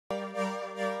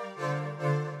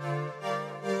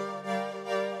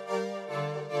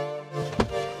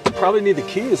probably need the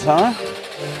keys, huh?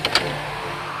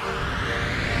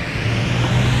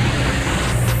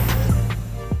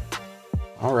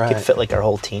 All right. Could fit like our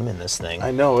whole team in this thing.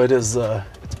 I know, it is,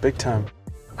 it's big time.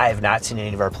 I have not seen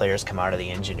any of our players come out of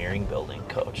the engineering building,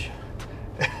 Coach.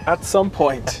 At some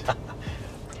point.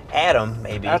 Adam,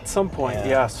 maybe. At some point,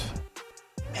 yes.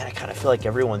 Man, I kind of feel like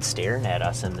everyone's staring at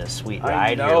us in this sweet I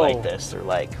ride here know. like this. They're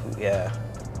like, yeah,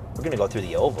 we're gonna go through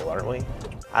the oval, aren't we?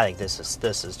 I think this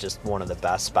is just one of the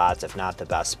best spots, if not the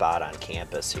best spot on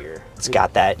campus here. It's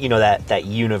got that, you know, that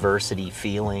university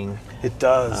feeling. It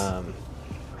does.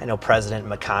 I know President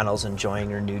McConnell's enjoying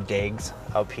her new digs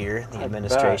up here in the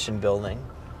administration building.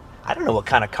 I don't know what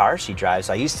kind of car she drives.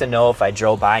 I used to know if I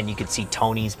drove by and you could see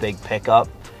Tony's big pickup,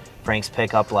 Frank's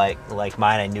pickup like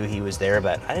mine, I knew he was there,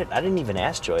 but I didn't even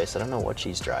ask Joyce. I don't know what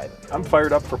she's driving. I'm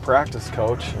fired up for practice,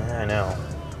 Coach. Yeah, I know.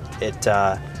 It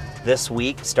this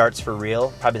week starts for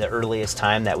real, probably the earliest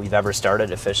time that we've ever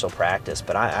started official practice,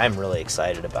 but I'm really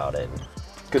excited about it.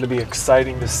 It's going to be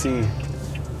exciting to see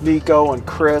Nico and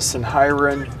Chris and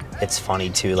Hiron. It's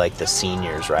funny too, like the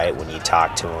seniors, right? When you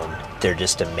talk to them, they're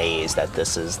just amazed that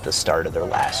this is the start of their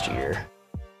last year.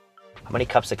 How many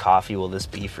cups of coffee will this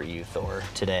be for you, Thor,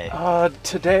 today?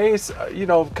 Today's, you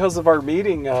know, because of our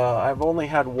meeting, I've only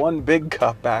had one big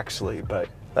cup actually, but.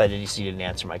 You didn't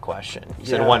answer my question. You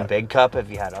said one big cup.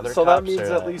 Have you had other cups? So that means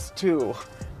at least two.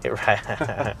 Right.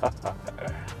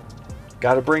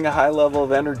 Got to bring a high level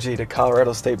of energy to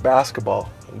Colorado State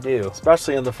basketball. You do.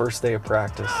 Especially on the first day of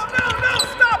practice. No,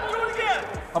 stop, do it again.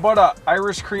 How about a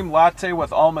Irish cream latte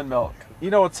with almond milk? You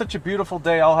know, it's such a beautiful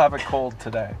day, I'll have it cold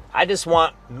today. I just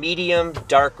want medium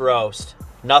dark roast.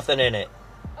 Nothing in it.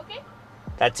 Okay.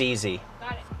 That's easy.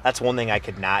 Got it. That's one thing I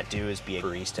could not do is be a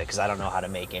barista because I don't know how to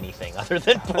make anything other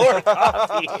than pour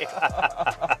coffee.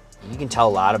 You can tell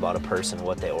a lot about a person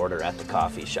what they order at the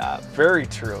coffee shop. Very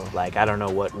true. Like, I don't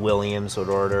know what Williams would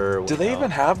order. Do they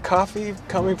even have coffee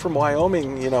coming from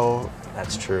Wyoming, you know?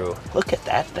 That's true. Look at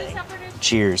that thing.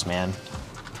 Cheers, man.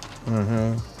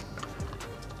 Mm-hmm.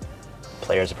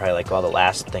 Players are probably like, well, the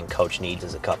last thing coach needs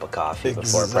is a cup of coffee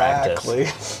before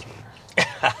practice.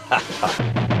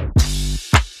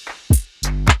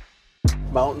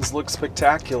 Mountains look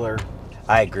spectacular.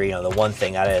 I agree. You know, the one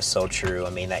thing that is so true, I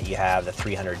mean, that you have the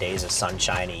 300 days of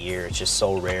sunshine a year. It's just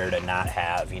so rare to not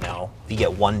have, you know. If you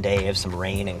get one day of some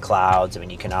rain and clouds, I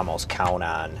mean, you can almost count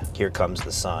on, here comes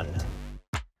the sun.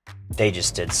 They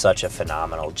just did such a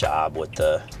phenomenal job with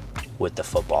the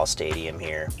football stadium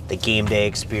here. The game day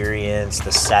experience,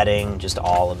 the setting, just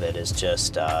all of it is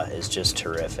just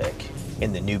terrific.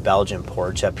 In the new Belgian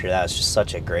porch up here, that was just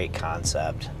such a great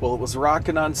concept. Well, it was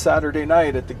rocking on Saturday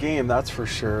night at the game, that's for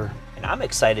sure. And I'm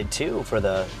excited too for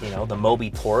the, you know, the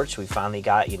Moby porch. We finally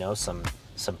got, you know, some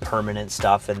permanent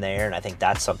stuff in there, and I think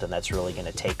that's something that's really going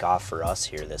to take off for us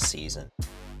here this season.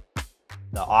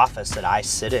 The office that I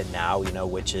sit in now, you know,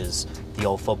 which is the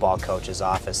old football coach's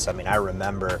office. I mean, I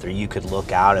remember you could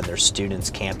look out and there's students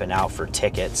camping out for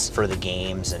tickets for the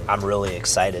games, and I'm really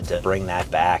excited to bring that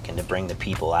back and to bring the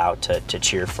people out to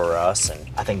cheer for us. And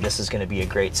I think this is going to be a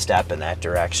great step in that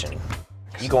direction.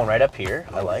 You going right up here?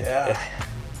 I like it.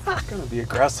 It's going to be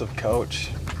aggressive, Coach.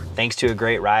 Thanks to a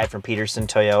great ride from Peterson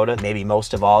Toyota. Maybe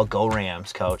most of all, go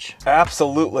Rams, Coach.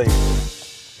 Absolutely.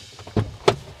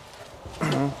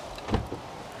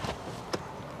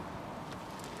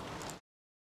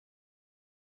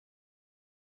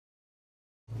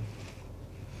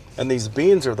 And these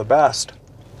beans are the best.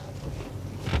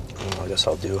 I guess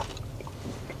I'll do.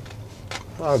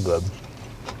 Oh, good.